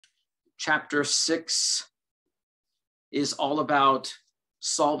Chapter 6 is all about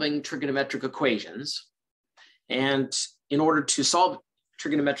solving trigonometric equations. And in order to solve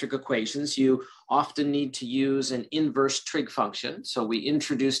trigonometric equations, you often need to use an inverse trig function. So we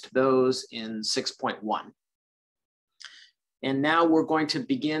introduced those in 6.1. And now we're going to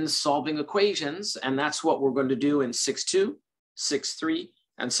begin solving equations, and that's what we're going to do in 6.2, 6.3,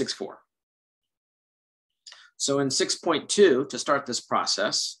 and 6.4. So in 6.2, to start this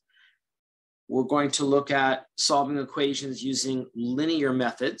process, we're going to look at solving equations using linear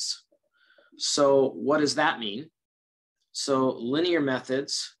methods. So what does that mean? So linear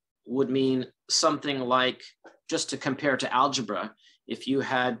methods would mean something like, just to compare to algebra, if you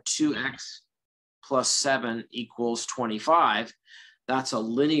had 2x plus 7 equals 25, that's a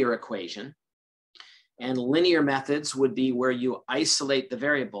linear equation. And linear methods would be where you isolate the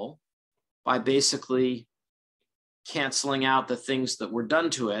variable by basically canceling out the things that were done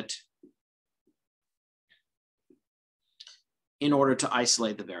to it in order to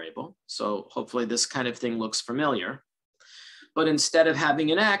isolate the variable. So hopefully this kind of thing looks familiar. But instead of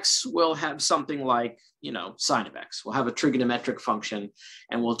having an x, we'll have something like, sine of x. We'll have a trigonometric function,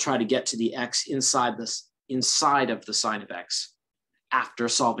 and we'll try to get to the x inside of the sine of x after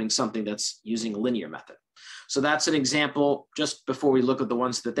solving something that's using a linear method. So that's an example, just before we look at the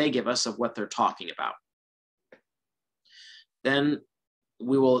ones that they give us, of what they're talking about. Then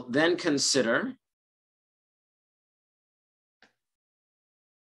we will then consider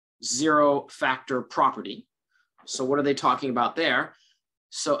zero factor property. So what are they talking about there?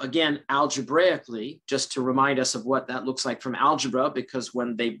 So again, algebraically, just to remind us of what that looks like from algebra, because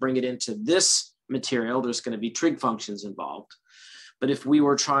when they bring it into this material, there's going to be trig functions involved. But if we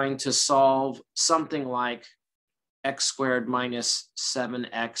were trying to solve something like x squared minus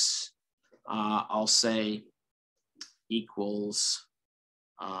 7x, I'll say equals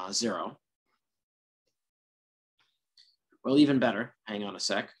 0. Well, even better, hang on a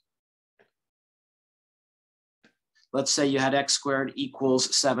sec. Let's say you had x squared equals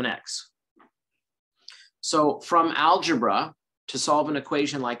 7x. So from algebra, to solve an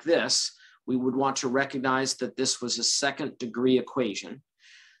equation like this, we would want to recognize that this was a second degree equation.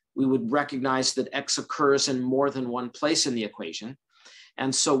 We would recognize that x occurs in more than one place in the equation.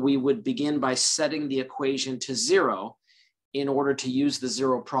 And so we would begin by setting the equation to 0 in order to use the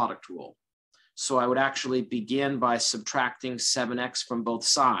zero product rule. So I would actually begin by subtracting 7x from both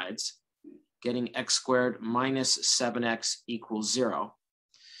sides, getting x squared minus 7x equals 0.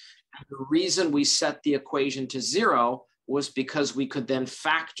 And the reason we set the equation to 0 was because we could then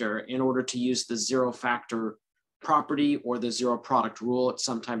factor in order to use the zero factor property, or the zero product rule, it's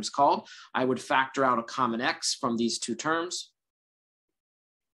sometimes called. I would factor out a common x from these two terms.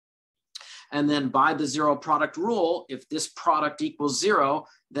 And then by the zero product rule, if this product equals 0,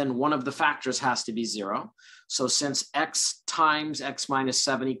 then one of the factors has to be 0. So since x times x minus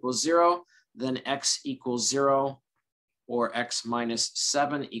 7 equals 0, then x equals 0, or x minus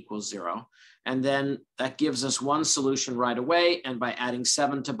 7 equals 0. And then that gives us one solution right away. And by adding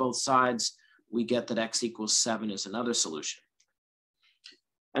 7 to both sides, we get that x equals 7 is another solution.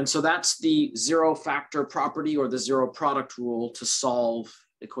 And so that's the zero factor property, or the zero product rule, to solve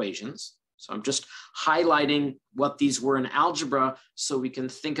equations. So I'm just highlighting what these were in algebra so we can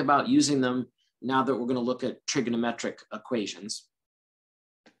think about using them now that we're going to look at trigonometric equations.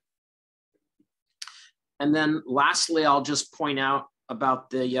 And then lastly, I'll just point out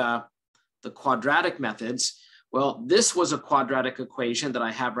about the quadratic methods. Well, this was a quadratic equation that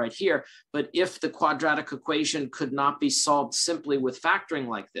I have right here, but if the quadratic equation could not be solved simply with factoring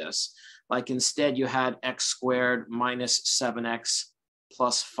like this, like instead you had x squared minus 7x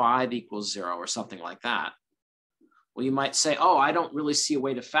plus 5 equals 0, or something like that. Well, you might say, oh, I don't really see a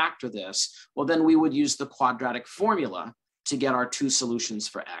way to factor this. Well, then we would use the quadratic formula to get our two solutions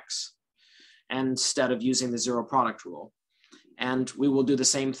for x, instead of using the zero product rule. And we will do the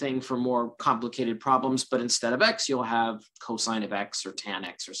same thing for more complicated problems, but instead of x, you'll have cosine of x or tan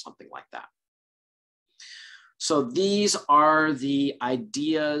x or something like that. So these are the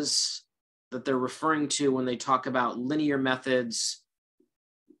ideas that they're referring to when they talk about linear methods,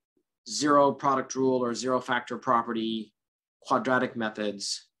 zero product rule or zero factor property, quadratic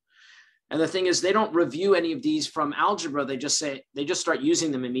methods. And the thing is, they don't review any of these from algebra. They just start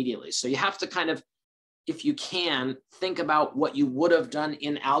using them immediately. So you have to kind of, if you can, think about what you would have done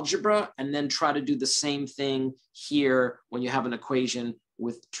in algebra and then try to do the same thing here when you have an equation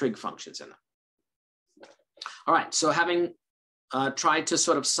with trig functions in them. All right, so having tried to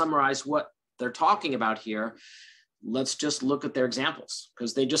sort of summarize what they're talking about here, let's just look at their examples,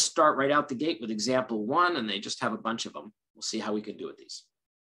 because they just start right out the gate with example 1 and they just have a bunch of them. We'll see how we can do with these.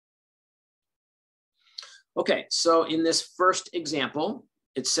 Okay, so in this first example,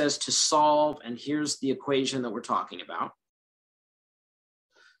 it says to solve, and here's the equation that we're talking about.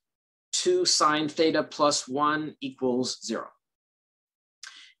 2 sine theta plus 1 equals 0.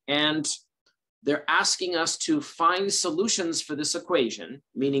 And they're asking us to find solutions for this equation,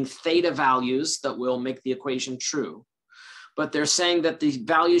 meaning theta values that will make the equation true. But they're saying that the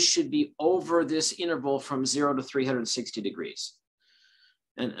values should be over this interval from 0 to 360 degrees.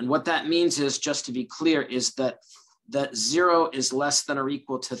 And what that means is, just to be clear, is that 0 is less than or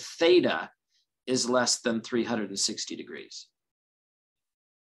equal to theta is less than 360 degrees.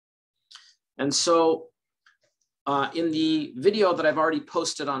 And so in the video that I've already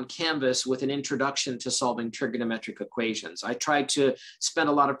posted on Canvas with an introduction to solving trigonometric equations, I tried to spend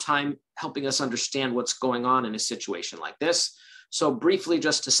a lot of time helping us understand what's going on in a situation like this. So briefly,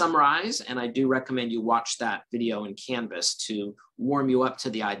 just to summarize, and I do recommend you watch that video in Canvas to warm you up to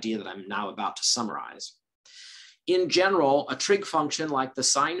the idea that I'm now about to summarize. In general, a trig function like the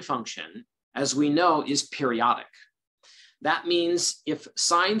sine function, as we know, is periodic. That means if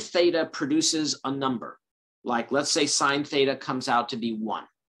sine theta produces a number, like let's say sine theta comes out to be 1.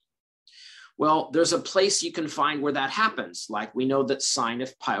 Well, there's a place you can find where that happens. Like we know that sine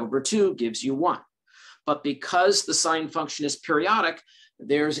of pi over 2 gives you 1. But because the sine function is periodic,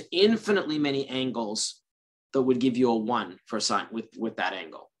 there's infinitely many angles that would give you a 1 for sine with that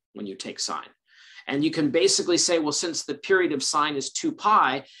angle when you take sine. And you can basically say, well, since the period of sine is 2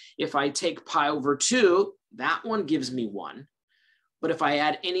 pi, if I take pi over 2, that one gives me 1. But if I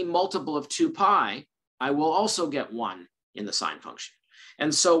add any multiple of 2 pi, I will also get 1 in the sine function.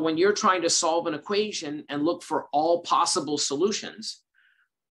 And so when you're trying to solve an equation and look for all possible solutions,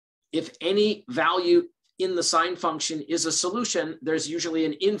 if any value in the sine function is a solution, there's usually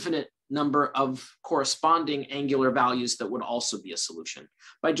an infinite number of corresponding angular values that would also be a solution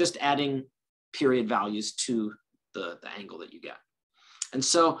by just adding period values to the angle that you get. And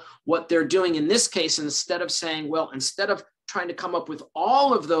so what they're doing in this case, instead of saying, well, instead of trying to come up with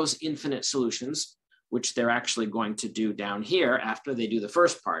all of those infinite solutions, which they're actually going to do down here after they do the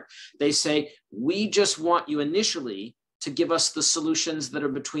first part, they say, we just want you initially to give us the solutions that are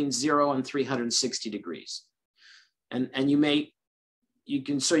between 0 and 360 degrees. And you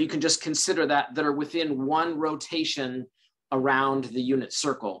can just consider that are within one rotation around the unit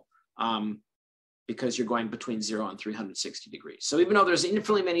circle, because you're going between 0 and 360 degrees. So even though there's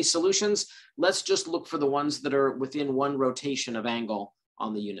infinitely many solutions, let's just look for the ones that are within one rotation of angle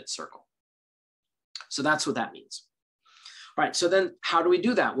on the unit circle. So that's what that means. All right, so then how do we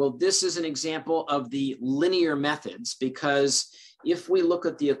do that? Well, this is an example of the linear methods, because if we look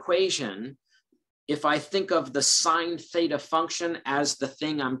at the equation, if I think of the sine theta function as the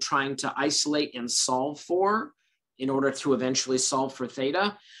thing I'm trying to isolate and solve for in order to eventually solve for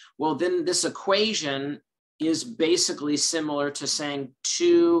theta, well, then this equation is basically similar to saying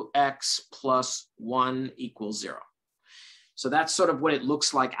 2x plus 1 equals 0. So that's sort of what it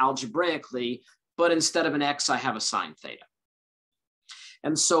looks like algebraically, but instead of an x, I have a sine theta.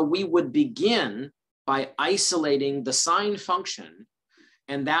 And so we would begin by isolating the sine function,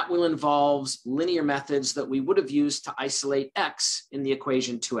 and that will involve linear methods that we would have used to isolate x in the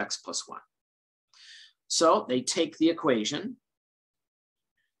equation 2x plus 1. So they take the equation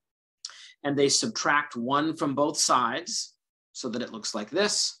and they subtract 1 from both sides so that it looks like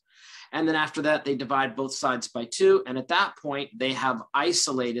this. And then after that, they divide both sides by 2. And at that point, they have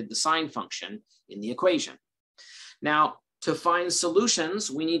isolated the sine function in the equation. Now, to find solutions,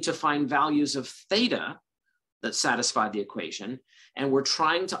 we need to find values of theta that satisfy the equation. And we're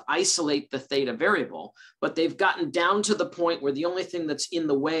trying to isolate the theta variable, but they've gotten down to the point where the only thing that's in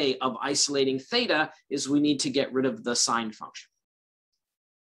the way of isolating theta is we need to get rid of the sine function.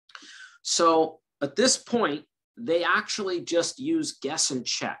 So at this point, they actually just use guess and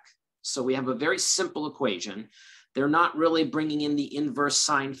check. So we have a very simple equation. They're not really bringing in the inverse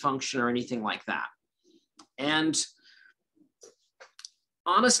sine function or anything like that. And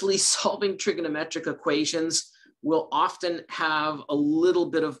honestly, solving trigonometric equations will often have a little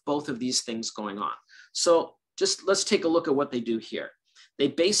bit of both of these things going on. So just let's take a look at what they do here. They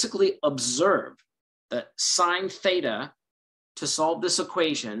basically observe that sine theta to solve this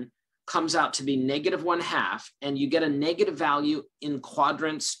equation comes out to be -1/2, and you get a negative value in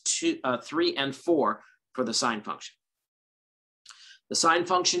quadrants 3 and 4 for the sine function. The sine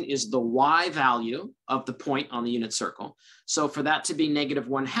function is the y value of the point on the unit circle. So for that to be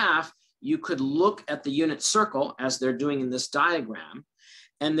 -1/2, you could look at the unit circle as they're doing in this diagram,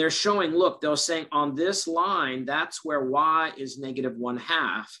 and they're showing, look, they're saying on this line, that's where y is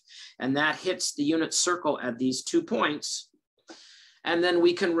 -1/2, and that hits the unit circle at these 2 points. And then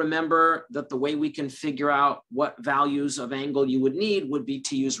we can remember that the way we can figure out what values of angle you would need would be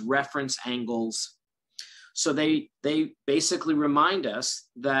to use reference angles. So they basically remind us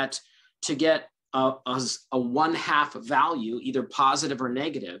that to get a 1/2 value, either positive or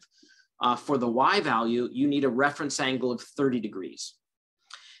negative, for the y value, you need a reference angle of 30 degrees.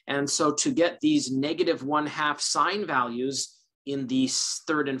 And so to get these -1/2 sine values in the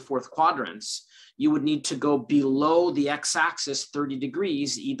third and fourth quadrants, you would need to go below the x-axis 30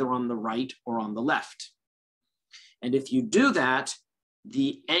 degrees, either on the right or on the left. And if you do that,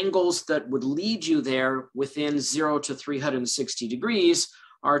 the angles that would lead you there within 0 to 360 degrees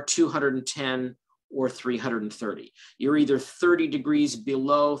are 210 or 330. You're either 30 degrees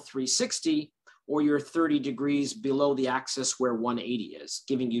below 360 or you're 30 degrees below the axis where 180 is,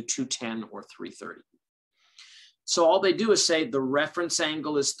 giving you 210 or 330. So all they do is say the reference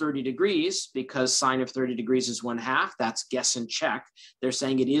angle is 30 degrees because sine of 30 degrees is 1/2. That's guess and check. They're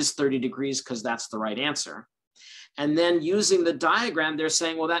saying it is 30 degrees because that's the right answer. And then using the diagram, they're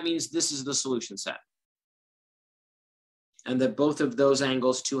saying, well, that means this is the solution set. And that both of those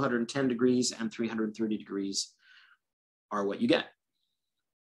angles, 210 degrees and 330 degrees, are what you get.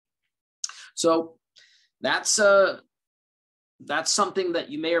 So that's something that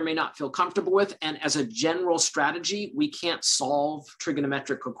you may or may not feel comfortable with. And as a general strategy, we can't solve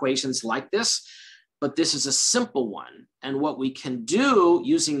trigonometric equations like this, but this is a simple one. And what we can do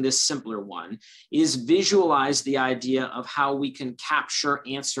using this simpler one is visualize the idea of how we can capture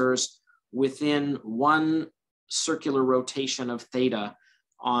answers within one circular rotation of theta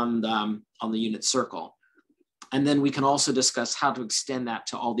on the unit circle. And then we can also discuss how to extend that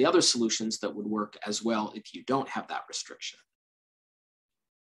to all the other solutions that would work as well if you don't have that restriction.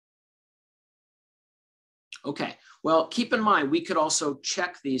 Okay, well, keep in mind, we could also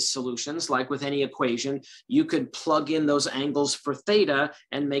check these solutions, like with any equation. You could plug in those angles for theta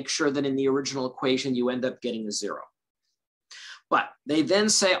and make sure that in the original equation, you end up getting a 0. But they then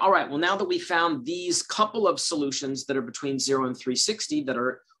say, all right, well, now that we found these couple of solutions that are between 0 and 360 that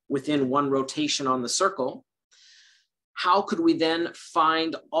are within one rotation on the circle, how could we then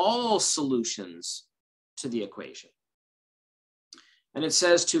find all solutions to the equation? And it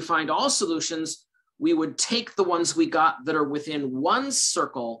says to find all solutions, we would take the ones we got that are within one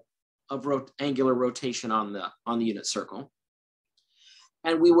circle of angular rotation on the unit circle,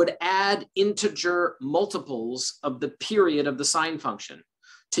 and we would add integer multiples of the period of the sine function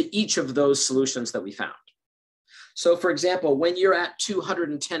to each of those solutions that we found. So for example, when you're at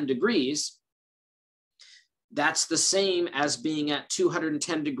 210 degrees, that's the same as being at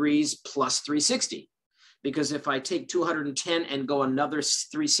 210 degrees plus 360. Because if I take 210 and go another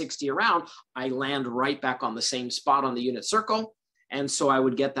 360 around, I land right back on the same spot on the unit circle. And so I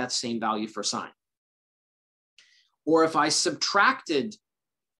would get that same value for sine. Or if I subtracted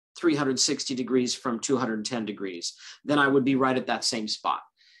 360 degrees from 210 degrees, then I would be right at that same spot.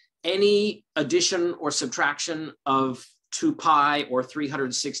 Any addition or subtraction of 2 pi or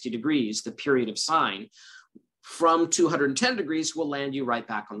 360 degrees, the period of sine, from 210 degrees will land you right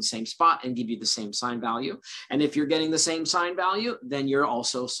back on the same spot and give you the same sine value. And if you're getting the same sine value, then you're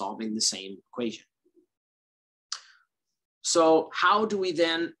also solving the same equation. So how do we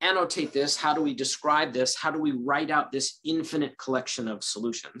then annotate this? How do we describe this? How do we write out this infinite collection of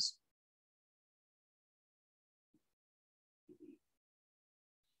solutions?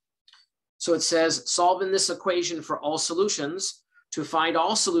 So it says, solving this equation for all solutions. To find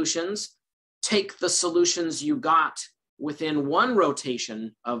all solutions, take the solutions you got within one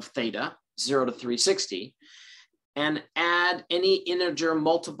rotation of theta, 0 to 360, and add any integer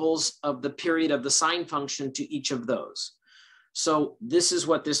multiples of the period of the sine function to each of those. So this is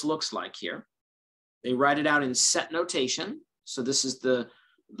what this looks like here. They write it out in set notation. So this is the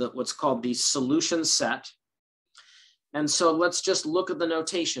what's called the solution set. And so let's just look at the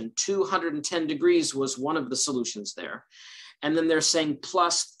notation. 210 degrees was one of the solutions there. And then they're saying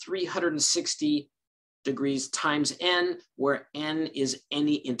plus 360 degrees times n, where n is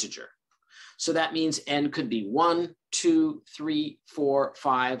any integer. So that means n could be 1, 2, 3, 4,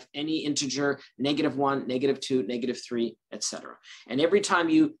 5, any integer, -1, -2, -3, etc. And every time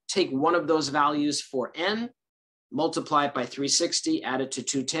you take one of those values for n, multiply it by 360, add it to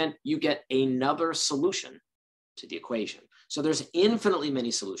 210, you get another solution to the equation. So there's infinitely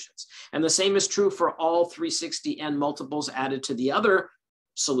many solutions. And the same is true for all 360n multiples added to the other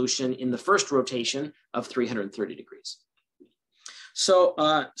solution in the first rotation of 330 degrees. So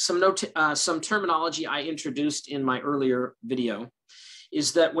some terminology I introduced in my earlier video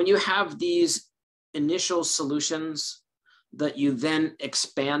is that when you have these initial solutions that you then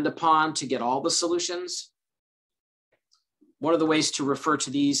expand upon to get all the solutions, one of the ways to refer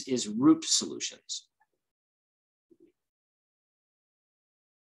to these is root solutions.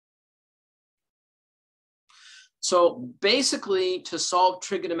 So basically, to solve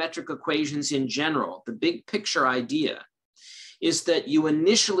trigonometric equations in general, the big picture idea is that you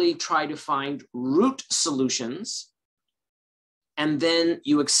initially try to find root solutions, and then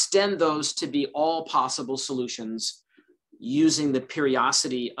you extend those to be all possible solutions using the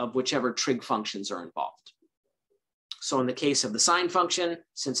periodicity of whichever trig functions are involved. So in the case of the sine function,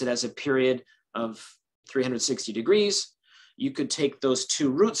 since it has a period of 360 degrees, you could take those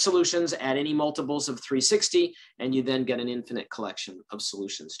two root solutions, add any multiples of 360, and you then get an infinite collection of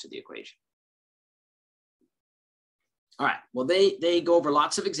solutions to the equation. All right, well, they go over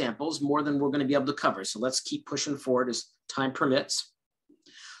lots of examples, more than we're going to be able to cover. So let's keep pushing forward as time permits.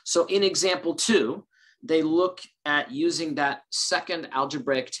 So in example 2, they look at using that second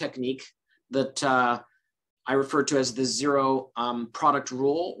algebraic technique that I refer to as the zero product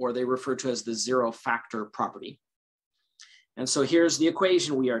rule, or they refer to as the zero factor property. And so here's the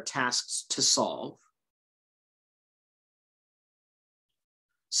equation we are tasked to solve.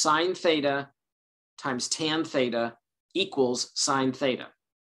 Sine theta times tan theta equals sine theta.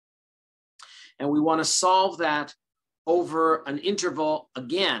 And we want to solve that over an interval,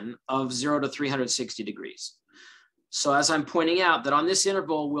 again, of 0 to 360 degrees. So as I'm pointing out, that on this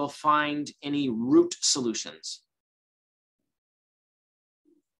interval, we'll find any root solutions.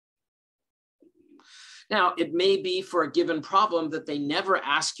 Now, it may be for a given problem that they never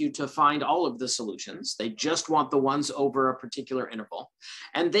ask you to find all of the solutions. They just want the ones over a particular interval.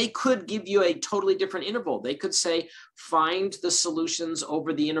 And they could give you a totally different interval. They could say, find the solutions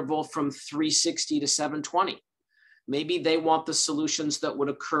over the interval from 360 to 720. Maybe they want the solutions that would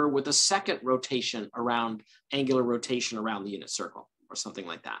occur with a second rotation around, angular rotation around the unit circle, or something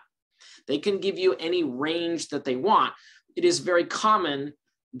like that. They can give you any range that they want. It is very common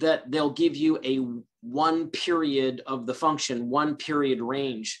that they'll give you a one period of the function, one period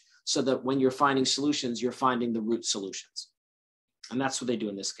range, so that when you're finding solutions, you're finding the root solutions. And that's what they do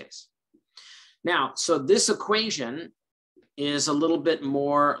in this case. Now, so this equation is a little bit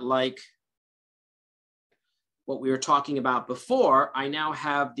more like what we were talking about before. I now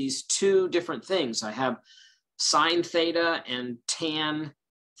have these two different things. I have sine theta and tan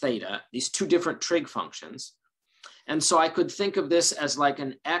theta, these two different trig functions. And so I could think of this as like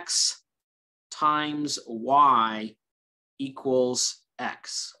an x times y equals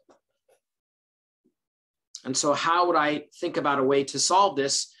x. And so how would I think about a way to solve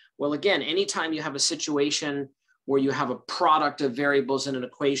this? Well, again, anytime you have a situation where you have a product of variables in an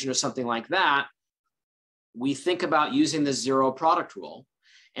equation or something like that, we think about using the zero product rule.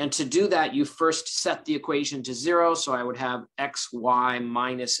 And to do that, you first set the equation to 0. So I would have xy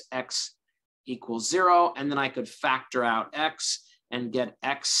minus x equals 0. And then I could factor out x and get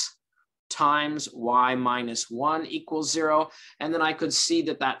x times y minus 1 equals 0. And then I could see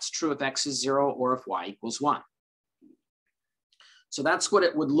that that's true if x is 0 or if y equals 1. So that's what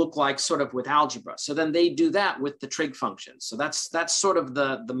it would look like sort of with algebra. So then they do that with the trig functions. So that's sort of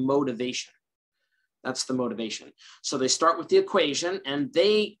the motivation. That's the motivation. So they start with the equation, and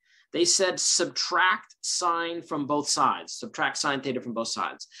they said subtract sine from both sides, subtract sine theta from both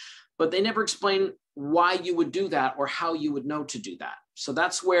sides. But they never explain why you would do that or how you would know to do that. So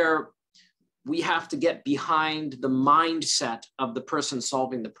that's where we have to get behind the mindset of the person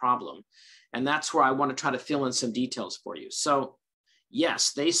solving the problem. And that's where I want to try to fill in some details for you. So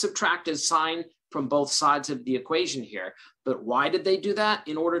yes, they subtracted sine from both sides of the equation here, but why did they do that?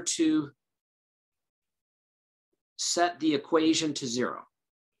 In order to set the equation to 0.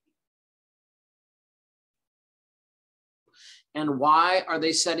 And why are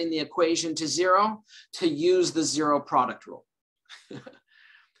they setting the equation to 0? To use the zero product rule.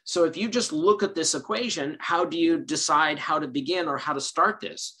 So if you just look at this equation, how do you decide how to begin or how to start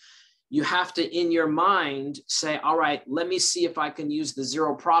this? You have to, in your mind, say, all right, let me see if I can use the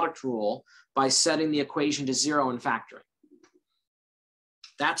zero product rule by setting the equation to 0 and factoring.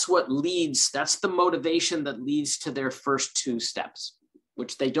 That's what leads, that's the motivation that leads to their first two steps,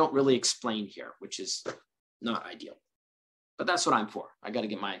 which they don't really explain here, which is not ideal. But that's what I'm for. I got to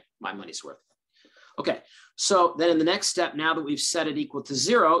get my money's worth. Okay, so then in the next step, now that we've set it equal to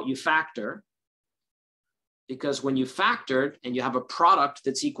 0, you factor. Because when you factored and you have a product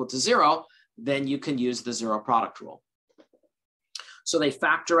that's equal to 0, then you can use the zero product rule. So they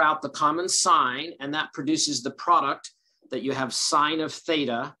factor out the common sign, and that produces the product that you have sine of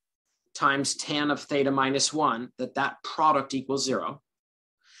theta times tan of theta minus 1, that product equals 0.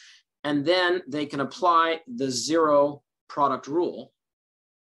 And then they can apply the zero product rule.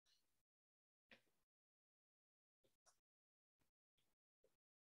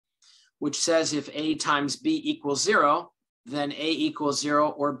 which says if A times B equals 0, then A equals 0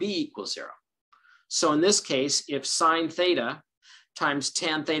 or B equals 0. So in this case, if sine theta times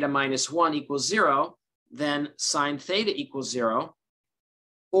tan theta minus 1 equals 0, then sine theta equals 0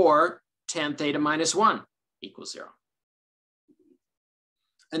 or tan theta minus 1 equals 0.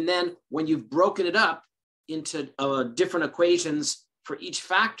 And then when you've broken it up into different equations for each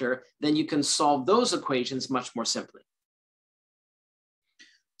factor, then you can solve those equations much more simply.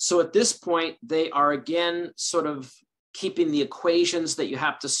 So at this point, they are again sort of keeping the equations that you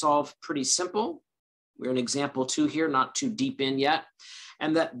have to solve pretty simple. We're in example 2 here, not too deep in yet,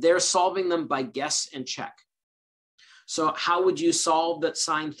 and that they're solving them by guess and check. So how would you solve that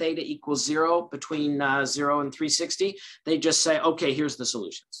sine theta equals 0 between 0 and 360? They just say, okay, here's the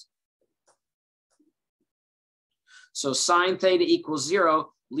solutions. So sine theta equals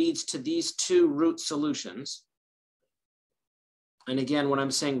 0 leads to these two root solutions. And again, when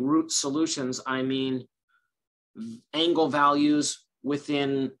I'm saying root solutions, I mean angle values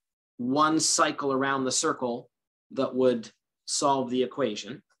within one cycle around the circle that would solve the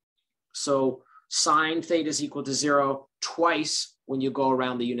equation. So sine theta is equal to 0 twice when you go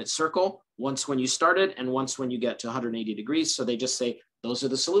around the unit circle, once when you started and once when you get to 180 degrees. So they just say those are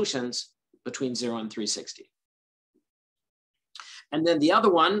the solutions between 0 and 360. And then the other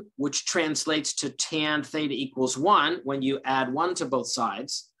one, which translates to tan theta equals 1, when you add 1 to both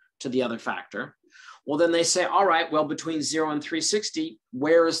sides to the other factor, well, then they say, all right, well, between 0 and 360,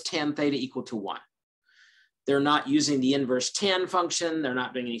 where is tan theta equal to 1? They're not using the inverse tan function. They're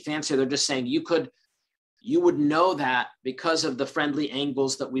not doing any fancier. They're just saying you would know that because of the friendly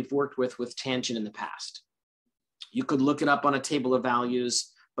angles that we've worked with tangent in the past. You could look it up on a table of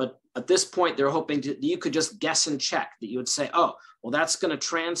values, but at this point, they're hoping you could just guess and check that you would say, oh, well, that's going to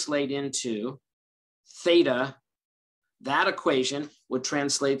translate into theta. That equation would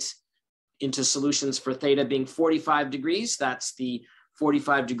translate into solutions for theta being 45 degrees. That's the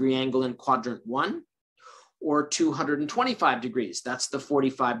 45-degree angle in quadrant 1. Or 225 degrees. That's the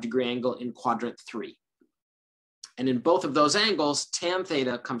 45-degree angle in quadrant 3. And in both of those angles, tan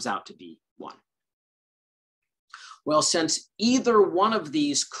theta comes out to be 1. Well, since either one of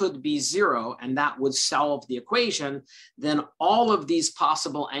these could be 0, and that would solve the equation, then all of these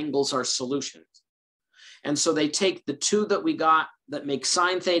possible angles are solutions. And so they take the two that we got that make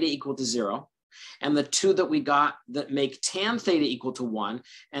sine theta equal to 0, and the two that we got that make tan theta equal to 1,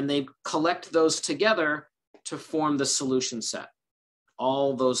 and they collect those together to form the solution set,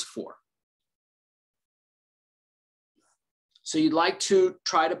 all those 4. So you'd like to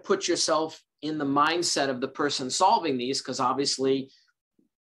try to put yourself in the mindset of the person solving these, because obviously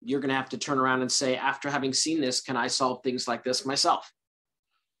you're going to have to turn around and say, after having seen this, can I solve things like this myself?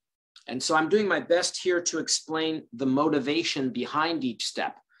 And so I'm doing my best here to explain the motivation behind each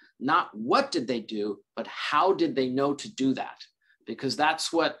step. Not what did they do, but how did they know to do that? Because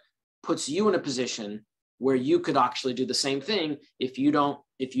that's what puts you in a position where you could actually do the same thing if you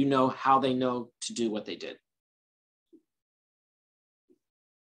know how they know to do what they did.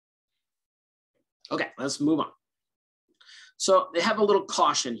 Okay, let's move on. So they have a little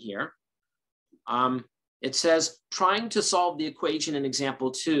caution here. It says, trying to solve the equation in example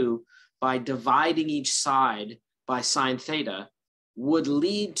 2 by dividing each side by sine theta would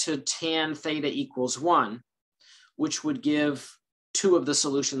lead to tan theta equals 1, which would give two of the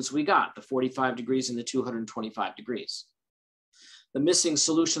solutions we got, the 45 degrees and the 225 degrees. The missing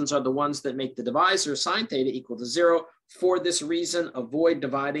solutions are the ones that make the divisor sine theta equal to 0. For this reason, avoid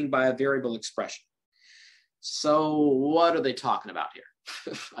dividing by a variable expression. So what are they talking about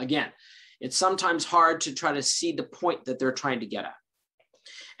here? Again, it's sometimes hard to try to see the point that they're trying to get at.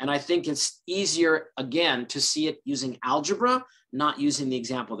 And I think it's easier, again, to see it using algebra, not using the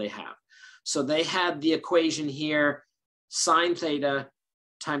example they have. So they had the equation here, sine theta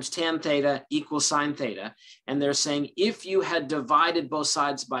times tan theta equals sine theta. And they're saying if you had divided both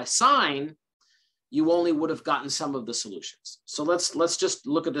sides by sine, you only would have gotten some of the solutions. So let's just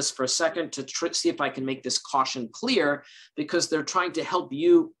look at this for a second to see if I can make this caution clear, because they're trying to help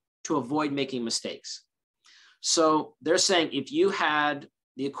you to avoid making mistakes. So they're saying if you had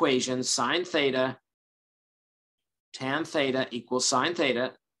the equation sine theta tan theta equals sine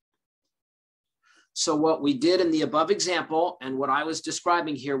theta. So what we did in the above example, and what I was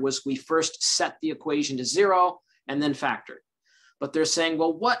describing here, was we first set the equation to 0 and then factored. But they're saying,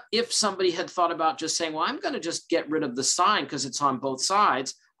 well, what if somebody had thought about just saying, well, I'm going to just get rid of the sine because it's on both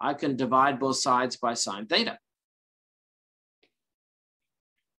sides. I can divide both sides by sine theta.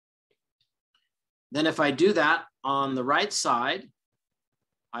 Then if I do that on the right side,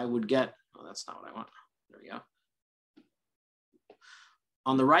 I would get, oh, that's not what I want. There we go.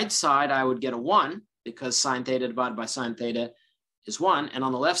 on the right side, I would get a 1 because sine theta divided by sine theta is 1. And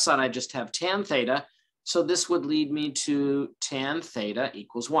on the left side, I just have tan theta. So this would lead me to tan theta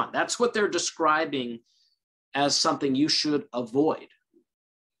equals 1. That's what they're describing as something you should avoid.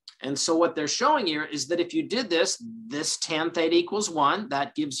 And so what they're showing here is that if you did this tan theta equals 1,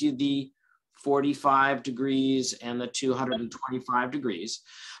 that gives you the 45 degrees and the 225 degrees.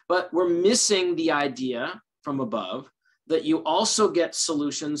 But we're missing the idea from above that you also get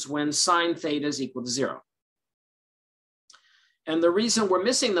solutions when sine theta is equal to 0. And the reason we're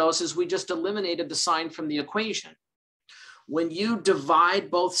missing those is we just eliminated the sign from the equation. When you divide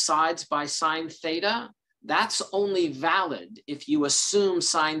both sides by sine theta, that's only valid if you assume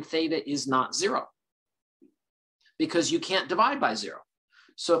sine theta is not 0, because you can't divide by 0.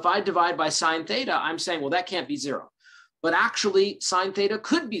 So if I divide by sine theta, I'm saying, well, that can't be 0. But actually, sine theta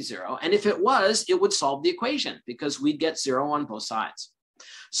could be 0. And if it was, it would solve the equation because we'd get 0 on both sides.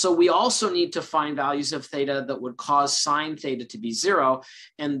 So we also need to find values of theta that would cause sine theta to be 0.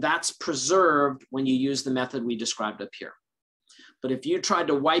 And that's preserved when you use the method we described up here. But if you tried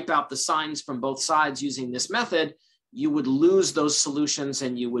to wipe out the signs from both sides using this method, you would lose those solutions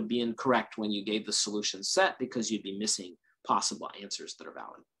and you would be incorrect when you gave the solution set because you'd be missing possible answers that are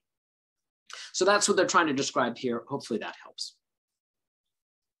valid. So that's what they're trying to describe here. Hopefully that helps.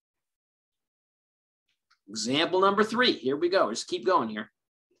 Example number 3. Here we go. Just keep going here.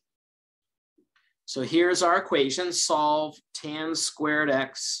 So here's our equation. Solve tan squared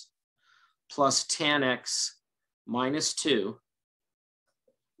x plus tan x minus 2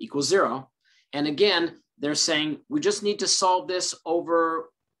 equals 0. And again, they're saying we just need to solve this over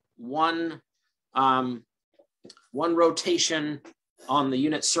one rotation on the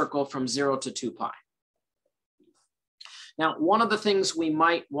unit circle from 0 to 2 pi. Now, one of the things we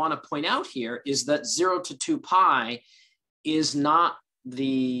might want to point out here is that 0 to 2 pi is not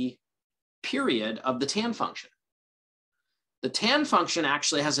the period of the tan function. The tan function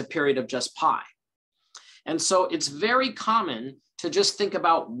actually has a period of just pi. And so it's very common to just think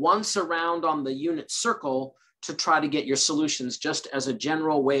about once around on the unit circle to try to get your solutions, just as a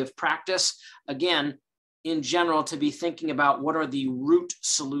general way of practice. Again, in general, to be thinking about what are the root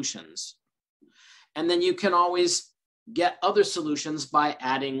solutions. And then you can always get other solutions by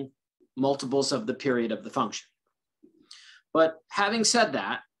adding multiples of the period of the function. But having said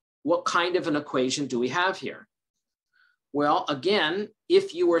that, what kind of an equation do we have here? Well, again,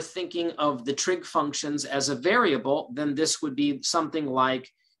 if you were thinking of the trig functions as a variable, then this would be something like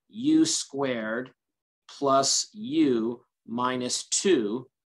u squared plus u minus 2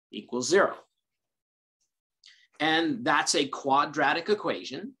 equals 0. And that's a quadratic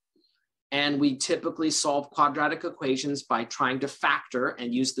equation. And we typically solve quadratic equations by trying to factor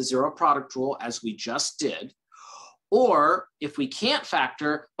and use the 0 product rule as we just did. Or if we can't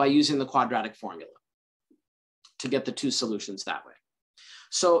factor, by using the quadratic formula to get the 2 solutions that way.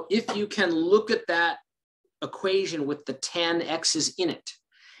 So if you can look at that equation with the tan x's in it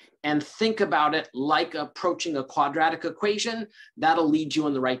and think about it like approaching a quadratic equation, that'll lead you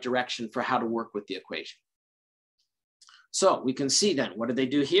in the right direction for how to work with the equation. So we can see then, what do they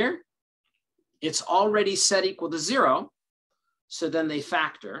do here? It's already set equal to 0. So then they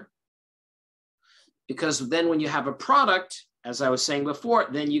factor. Because then when you have a product, as I was saying before,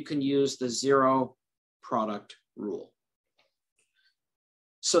 then you can use the 0 product rule.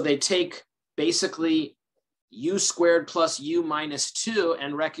 So they take basically u squared plus u minus 2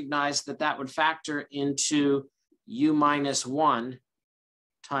 and recognize that that would factor into u minus 1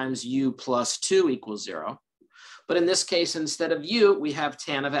 times u plus 2 equals 0. But in this case, instead of u, we have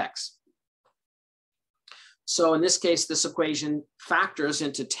tan of x. So in this case, this equation factors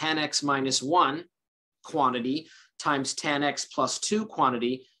into tan x minus 1 quantity times tan x plus 2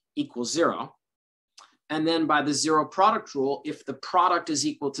 quantity equals 0. And then by the 0 product rule, if the product is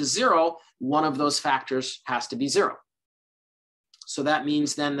equal to 0, one of those factors has to be 0. So that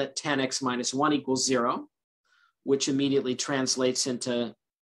means then that tan x minus 1 equals 0, which immediately translates into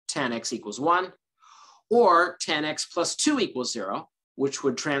tan x equals 1, or tan x plus 2 equals 0, which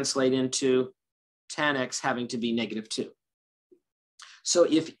would translate into tan x having to be negative 2. So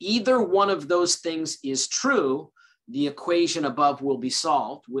if either one of those things is true, the equation above will be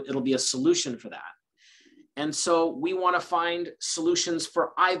solved. It'll be a solution for that. And so we want to find solutions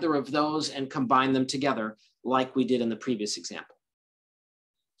for either of those and combine them together like we did in the previous example.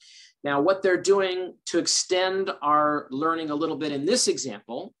 Now, what they're doing to extend our learning a little bit in this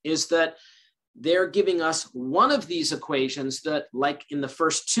example is that they're giving us one of these equations that, like in the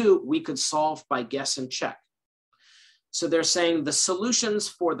first 2, we could solve by guess and check. So they're saying the solutions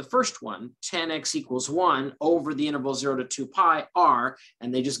for the first one, 10x equals 1 over the interval 0 to 2 pi are,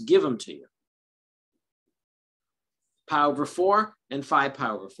 and they just give them to you, pi over 4 and 5 pi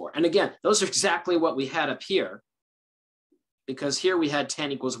over 4. And again, those are exactly what we had up here, because here we had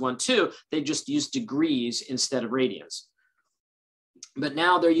 10 equals 1, 2. They just used degrees instead of radians. But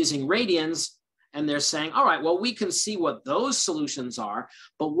now they're using radians, and they're saying, all right, well, we can see what those solutions are,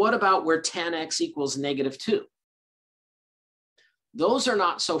 but what about where 10x equals negative 2? Those are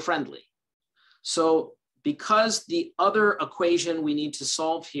not so friendly. So because the other equation we need to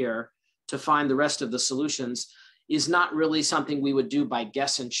solve here to find the rest of the solutions is not really something we would do by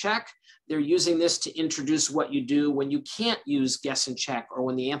guess and check, they're using this to introduce what you do when you can't use guess and check or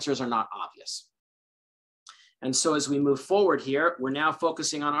when the answers are not obvious. And so as we move forward here, we're now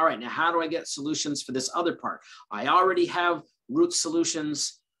focusing on, all right, now how do I get solutions for this other part? I already have root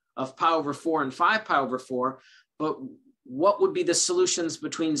solutions of pi over 4 and 5 pi over 4, but what would be the solutions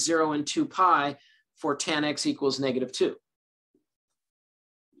between 0 and 2 pi for 10x equals negative 2?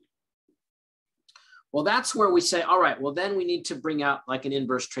 Well, that's where we say, all right, well, then we need to bring out like an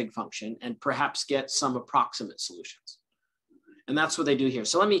inverse trig function and perhaps get some approximate solutions. And that's what they do here.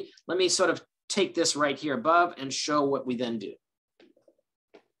 So let me sort of take this right here above and show what we then do.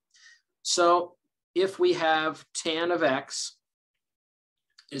 So if we have tan of x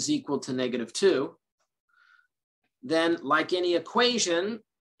is equal to negative 2, then like any equation,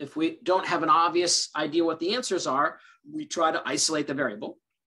 if we don't have an obvious idea what the answers are, we try to isolate the variable.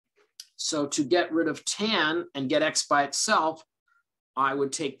 So to get rid of tan and get x by itself, I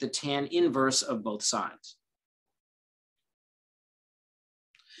would take the tan inverse of both sides.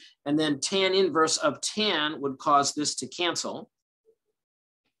 And then tan inverse of tan would cause this to cancel.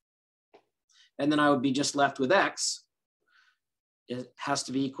 And then I would be just left with x. It has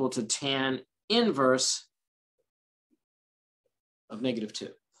to be equal to tan inverse of negative 2.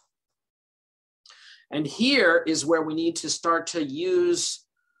 And here is where we need to start to use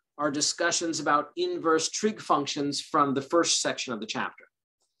our discussions about inverse trig functions from the first section of the chapter.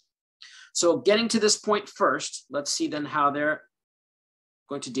 So getting to this point first, let's see then how they're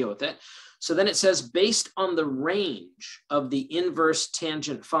going to deal with it. So then it says, based on the range of the inverse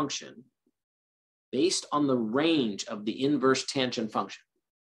tangent function, based on the range of the inverse tangent function,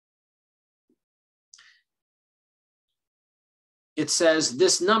 it says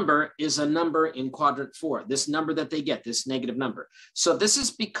this number is a number in quadrant 4, this number that they get, this negative number. So this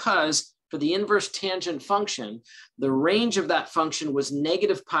is because for the inverse tangent function, the range of that function was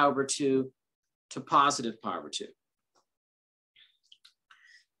negative pi over 2 to positive pi over 2.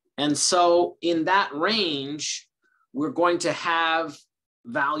 And so in that range, we're going to have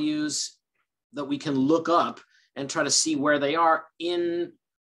values that we can look up and try to see where they are in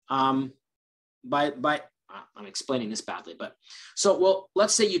I'm explaining this badly, but so, well,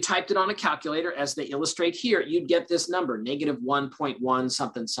 let's say you typed it on a calculator as they illustrate here, you'd get this number, negative 1.1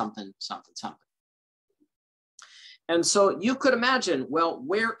 something, something, something, something. And so you could imagine, well,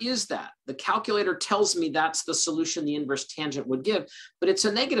 where is that? The calculator tells me that's the solution the inverse tangent would give, but it's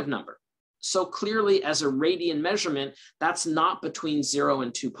a negative number. So clearly as a radian measurement, that's not between 0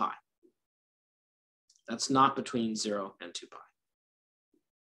 and 2 pi. That's not between 0 and 2 pi.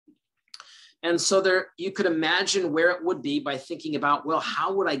 And so there, you could imagine where it would be by thinking about, well,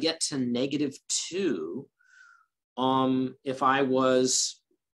 how would I get to negative 2 if I was,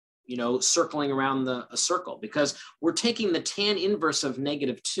 you know, circling around a circle? Because we're taking the tan inverse of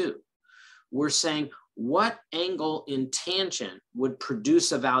negative 2. We're saying what angle in tangent would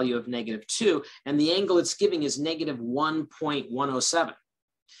produce a value of negative 2, and the angle it's giving is negative 1.107.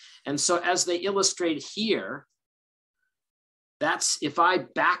 And so as they illustrate here, that's if I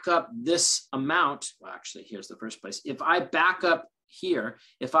back up this amount, well, actually, here's the first place. If I back up here,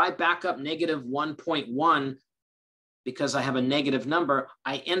 if I back up negative 1.1 because I have a negative number,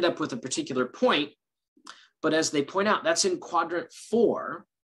 I end up with a particular point. But as they point out, that's in quadrant 4,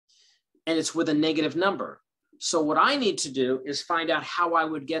 and it's with a negative number. So what I need to do is find out how I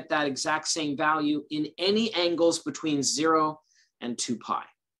would get that exact same value in any angles between 0 and 2 pi.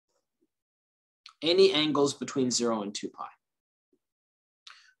 Any angles between 0 and 2 pi.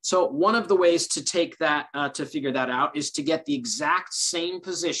 So one of the ways to take that, to figure that out is to get the exact same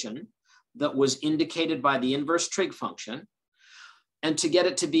position that was indicated by the inverse trig function. And to get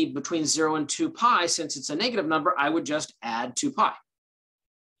it to be between 0 and 2 pi, since it's a negative number, I would just add 2 pi.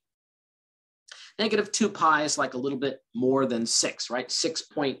 Negative 2 pi is like a little bit more than 6, right?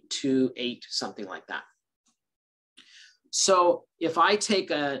 6.28, something like that. So if I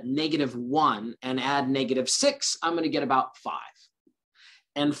take a negative 1 and add negative 6, I'm going to get about 5.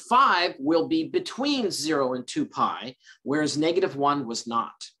 And 5 will be between 0 and 2 pi, whereas -1 was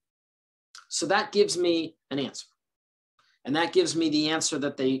not. So that gives me an answer. And that gives me the answer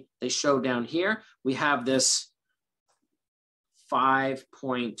that they show down here. We have this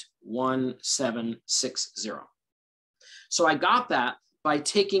 5.1760. So I got that by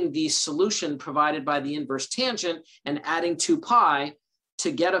taking the solution provided by the inverse tangent and adding 2 pi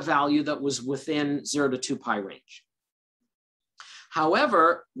to get a value that was within 0 to 2 pi range.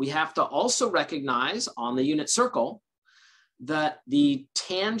 However, we have to also recognize on the unit circle that the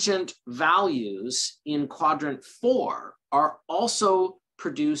tangent values in quadrant 4 are also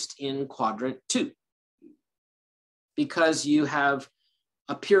produced in quadrant 2, because you have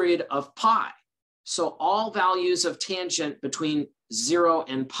a period of pi. So all values of tangent between 0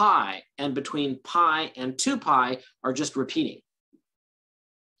 and pi between pi and 2 pi are just repeating.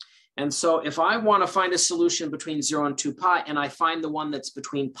 And so if I want to find a solution between 0 and 2 pi, and I find the one that's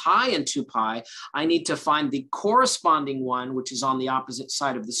between pi and 2 pi, I need to find the corresponding one, which is on the opposite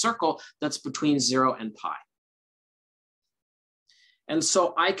side of the circle, that's between 0 and pi. And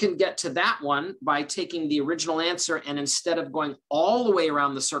so I can get to that one by taking the original answer, and instead of going all the way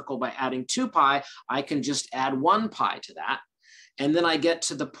around the circle by adding 2 pi, I can just add 1 pi to that. And then I get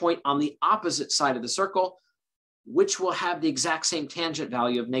to the point on the opposite side of the circle, which will have the exact same tangent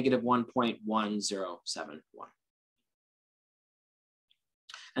value of -1.1071.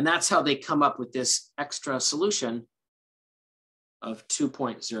 And that's how they come up with this extra solution of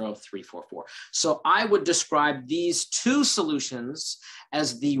 2.0344. So I would describe these two solutions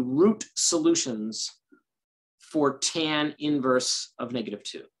as the root solutions for tan inverse of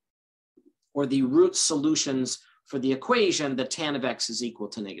 -2, or the root solutions for the equation that tan of x is equal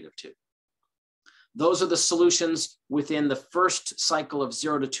to -2. Those are the solutions within the first cycle of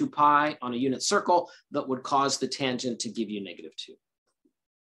 0 to 2 pi on a unit circle that would cause the tangent to give you -2.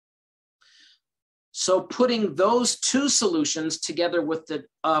 So putting those two solutions together with the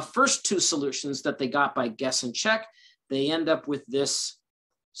first two solutions that they got by guess and check, they end up with this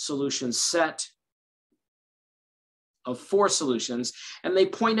solution set of 4 solutions. And they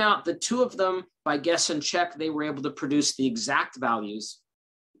point out that 2 of them, by guess and check, they were able to produce the exact values.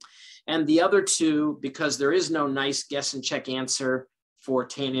 And the other 2, because there is no nice guess and check answer for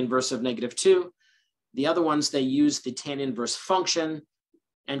tan inverse of -2, the other ones, they used the tan inverse function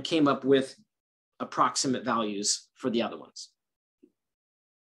and came up with approximate values for the other ones.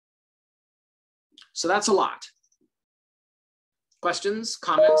 So that's a lot. Questions,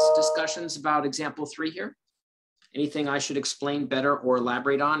 comments, discussions about example 3 here? Anything I should explain better or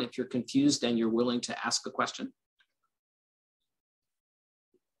elaborate on if you're confused and you're willing to ask a question?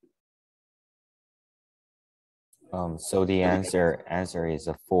 So the answer is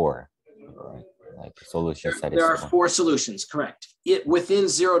a 4, right? Like solution set is there are 4 solutions, correct. Within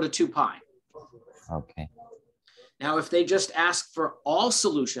 0 to 2 pi. Okay. Now, if they just ask for all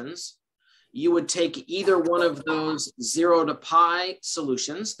solutions, you would take either one of those 0 to pi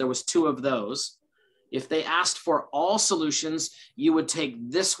solutions. There was 2 of those. If they asked for all solutions, you would take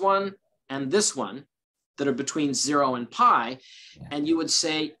this one and this one that are between 0 and pi, and you would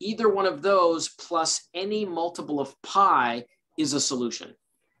say either one of those plus any multiple of pi is a solution,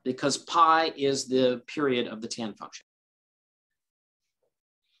 because pi is the period of the tan function.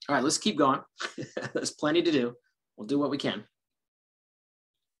 All right, let's keep going. There's plenty to do. We'll do what we can.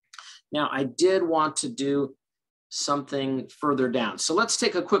 Now, I did want to do something further down. So let's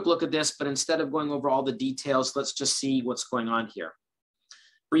take a quick look at this, but instead of going over all the details, let's just see what's going on here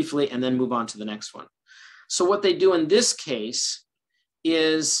briefly and then move on to the next one. So what they do in this case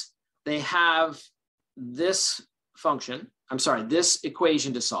is they have this function, this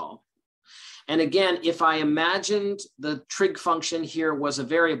equation to solve. And again, if I imagined the trig function here was a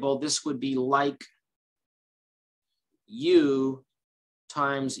variable, this would be like u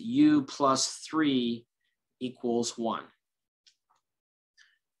times u plus 3 equals 1.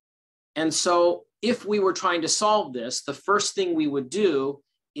 And so if we were trying to solve this, the first thing we would do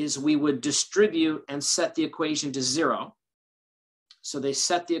is we would distribute and set the equation to 0. So they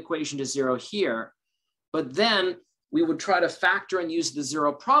set the equation to 0 here, but then we would try to factor and use the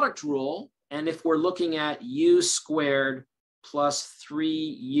 0 product rule. And if we're looking at u squared plus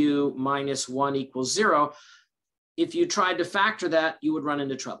 3u minus 1 equals 0, if you tried to factor that, you would run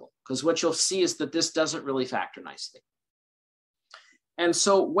into trouble, because what you'll see is that this doesn't really factor nicely. And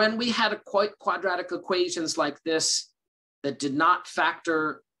so when we had quadratic equations like this that did not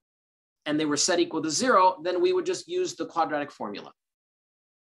factor and they were set equal to 0, then we would just use the quadratic formula.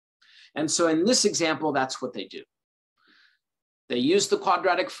 And so in this example, that's what they do. They use the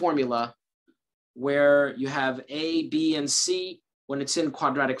quadratic formula where you have A, B, and C. when it's in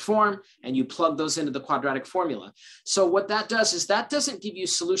quadratic form, and you plug those into the quadratic formula. So what that does is that doesn't give you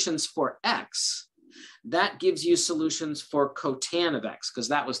solutions for x. That gives you solutions for cotan of x, because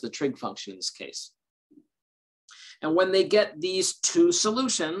that was the trig function in this case. And when they get these two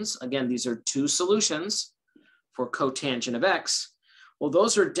solutions, again, these are two solutions for cotangent of x, well,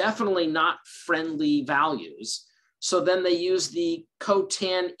 those are definitely not friendly values. So then they use the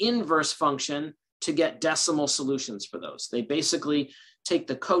cotan inverse function to get decimal solutions for those. They basically take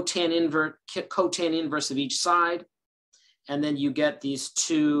the cotan inverse of each side, and then you get these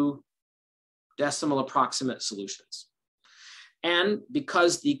two decimal approximate solutions. And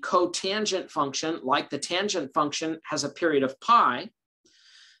because the cotangent function, like the tangent function, has a period of pi,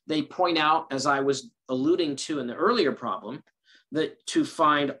 they point out, as I was alluding to in the earlier problem, that to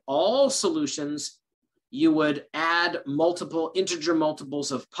find all solutions, you would add multiple integer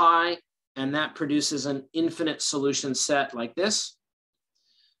multiples of pi, and that produces an infinite solution set like this,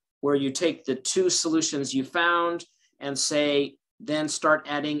 where you take the two solutions you found and say, then start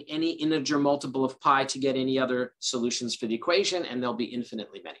adding any integer multiple of pi to get any other solutions for the equation, and there'll be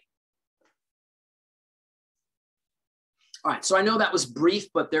infinitely many. All right, so I know that was brief,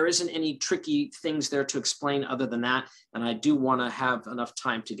 but there isn't any tricky things there to explain other than that, and I do want to have enough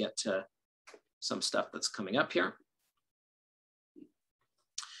time to get to some stuff that's coming up here.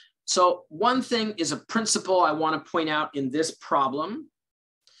 So one thing is a principle I want to point out in this problem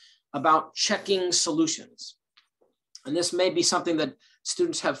about checking solutions. And this may be something that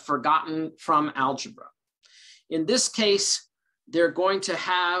students have forgotten from algebra. In this case, they're going to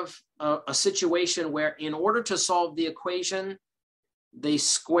have a situation where in order to solve the equation, they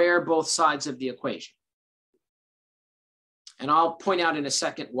square both sides of the equation. And I'll point out in a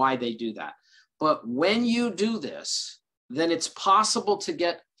second why they do that. But when you do this, then it's possible to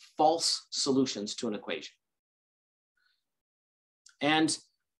get false solutions to an equation. And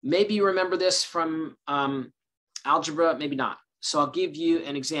maybe you remember this from algebra, maybe not. So I'll give you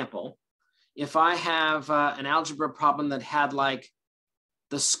an example. If I have an algebra problem that had like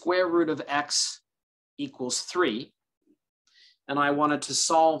the square root of x equals 3, and I wanted to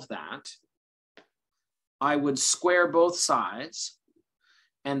solve that, I would square both sides,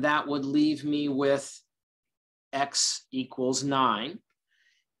 and that would leave me with x equals 9.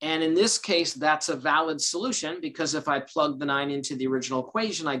 And in this case, that's a valid solution, because if I plug the 9 into the original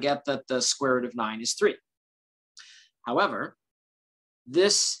equation, I get that the square root of 9 is 3. However,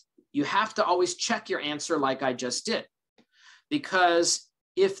 this, you have to always check your answer like I just did, because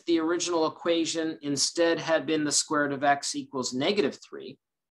if the original equation instead had been the square root of x equals -3,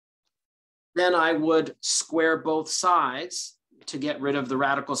 then I would square both sides to get rid of the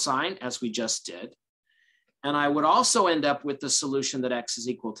radical sign, as we just did. And I would also end up with the solution that x is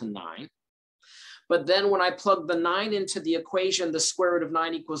equal to 9. But then when I plug the 9 into the equation, the square root of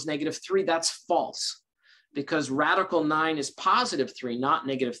 9 equals -3, that's false, because radical 9 is +3, not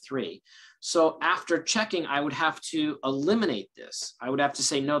 -3. So after checking, I would have to eliminate this. I would have to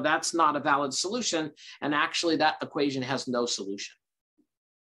say, no, that's not a valid solution. And actually that equation has no solution.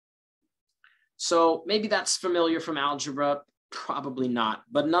 So maybe that's familiar from algebra, probably not.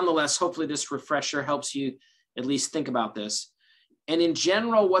 But nonetheless, hopefully this refresher helps you at least think about this. And in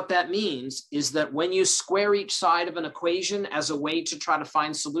general, what that means is that when you square each side of an equation as a way to try to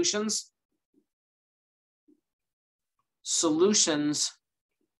find solutions, solutions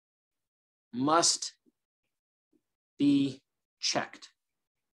must be checked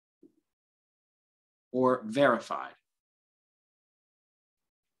or verified.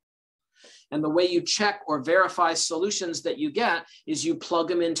 And the way you check or verify solutions that you get is you plug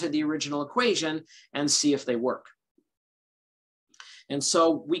them into the original equation and see if they work. And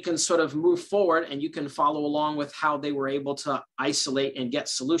so we can sort of move forward, and you can follow along with how they were able to isolate and get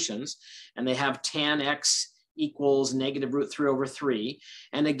solutions. And they have tan x equals -√3/3.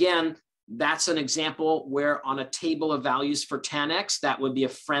 And again, that's an example where on a table of values for tan x, that would be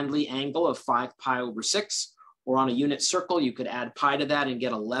a friendly angle of 5π/6. Or on a unit circle, you could add pi to that and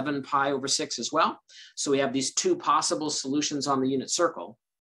get 11π/6 as well. So we have these two possible solutions on the unit circle.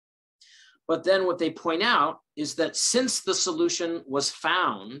 But then what they point out is that since the solution was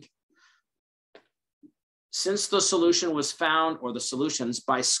found, or the solutions,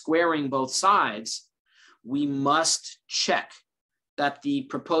 by squaring both sides, we must check that the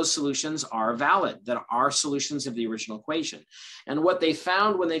proposed solutions are valid, that are solutions of the original equation. And what they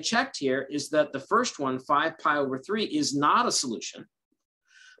found when they checked here is that the first one, 5π/3, is not a solution,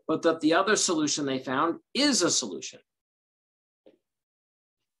 but that the other solution they found is a solution.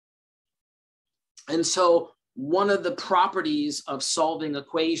 And so one of the properties of solving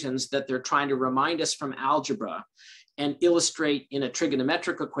equations that they're trying to remind us from algebra and illustrate in a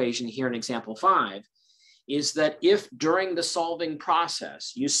trigonometric equation here in example 5 is that if during the solving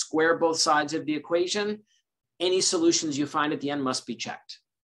process you square both sides of the equation, any solutions you find at the end must be checked.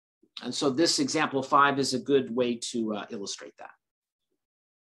 And so this example 5 is a good way to illustrate that.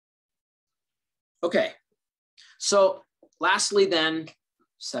 Okay, so lastly then,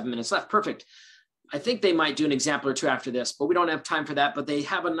 7 minutes left, perfect. I think they might do an example or two after this, but we don't have time for that. But they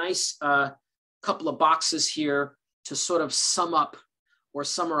have a nice couple of boxes here to sort of sum up or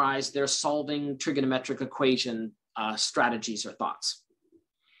summarize their solving trigonometric equation strategies or thoughts.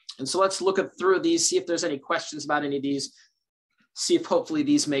 And so let's look through these, see if there's any questions about any of these, see if hopefully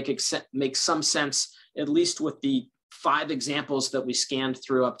these make some sense, at least with the 5 examples that we scanned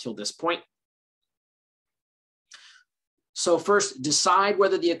through up till this point. So first, decide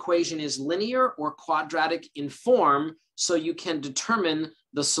whether the equation is linear or quadratic in form so you can determine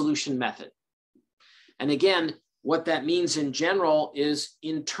the solution method. And again, what that means in general is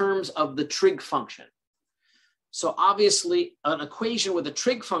in terms of the trig function. So obviously, an equation with a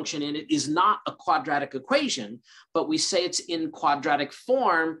trig function in it is not a quadratic equation, but we say it's in quadratic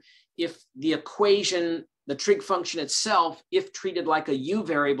form if the equation, the trig function itself, if treated like a u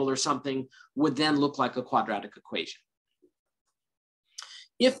variable or something, would then look like a quadratic equation.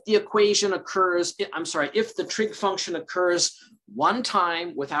 If the equation occurs, if the trig function occurs one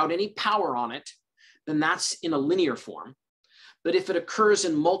time without any power on it, then that's in a linear form. But if it occurs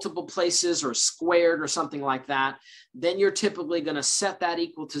in multiple places or squared or something like that, then you're typically going to set that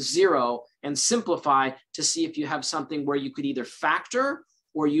equal to 0 and simplify to see if you have something where you could either factor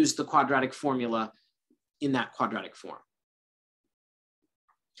or use the quadratic formula in that quadratic form.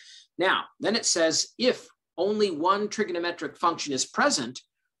 Now, then it says if only one trigonometric function is present,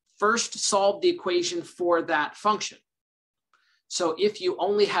 first solve the equation for that function. So if you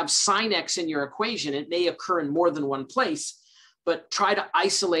only have sine x in your equation, it may occur in more than one place, but try to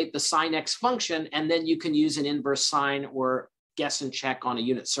isolate the sine x function, and then you can use an inverse sine or guess and check on a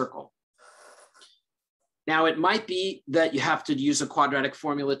unit circle. Now, it might be that you have to use a quadratic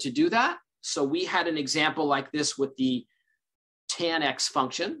formula to do that. So we had an example like this with the tan x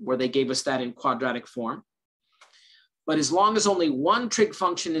function, where they gave us that in quadratic form. But as long as only one trig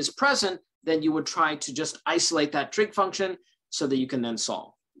function is present, then you would try to just isolate that trig function so that you can then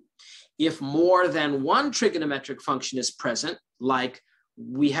solve. If more than one trigonometric function is present, like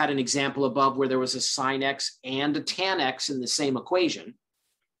we had an example above where there was a sine x and a tan x in the same equation,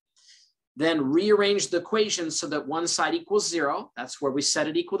 then rearrange the equation so that one side equals 0. That's where we set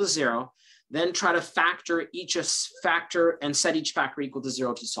it equal to 0. Then try to factor each factor and set each factor equal to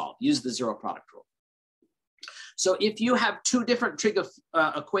 0 to solve. Use the 0 product rule. So if you have two different trig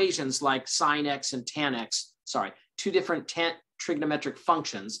equations like sine x and tan x, two different trigonometric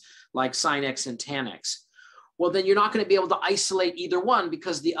functions like sine x and tan x, well, then you're not going to be able to isolate either one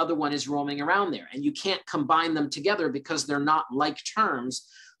because the other one is roaming around there. And you can't combine them together because they're not like terms.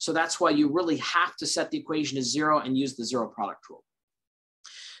 So that's why you really have to set the equation to 0 and use the 0 product rule.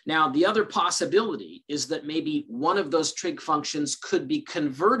 Now, the other possibility is that maybe one of those trig functions could be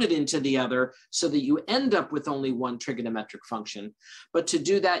converted into the other so that you end up with only one trigonometric function. But to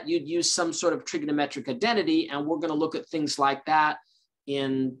do that, you'd use some sort of trigonometric identity, and we're going to look at things like that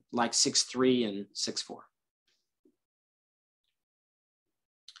in like 6.3 and 6.4.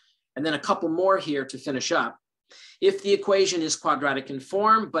 And then a couple more here to finish up. If the equation is quadratic in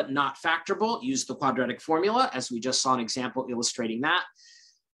form but not factorable, use the quadratic formula, as we just saw an example illustrating that.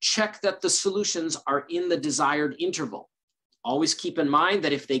 Check that the solutions are in the desired interval. Always keep in mind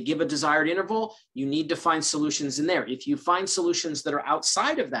that if they give a desired interval, you need to find solutions in there. If you find solutions that are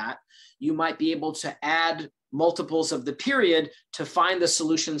outside of that, you might be able to add multiples of the period to find the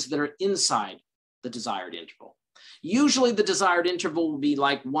solutions that are inside the desired interval. Usually the desired interval will be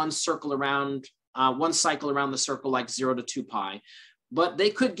like one cycle around the circle, like 0 to 2 pi. But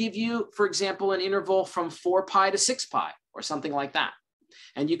they could give you, for example, an interval from 4 pi to 6 pi or something like that.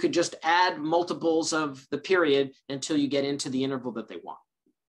 And you could just add multiples of the period until you get into the interval that they want.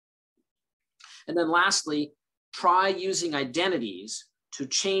 And then lastly, try using identities to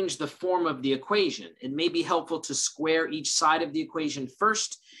change the form of the equation. It may be helpful to square each side of the equation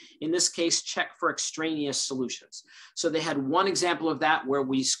first. In this case, check for extraneous solutions. So they had one example of that where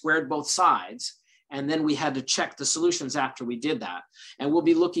we squared both sides, and then we had to check the solutions after we did that. And we'll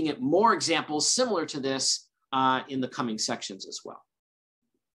be looking at more examples similar to this in the coming sections as well.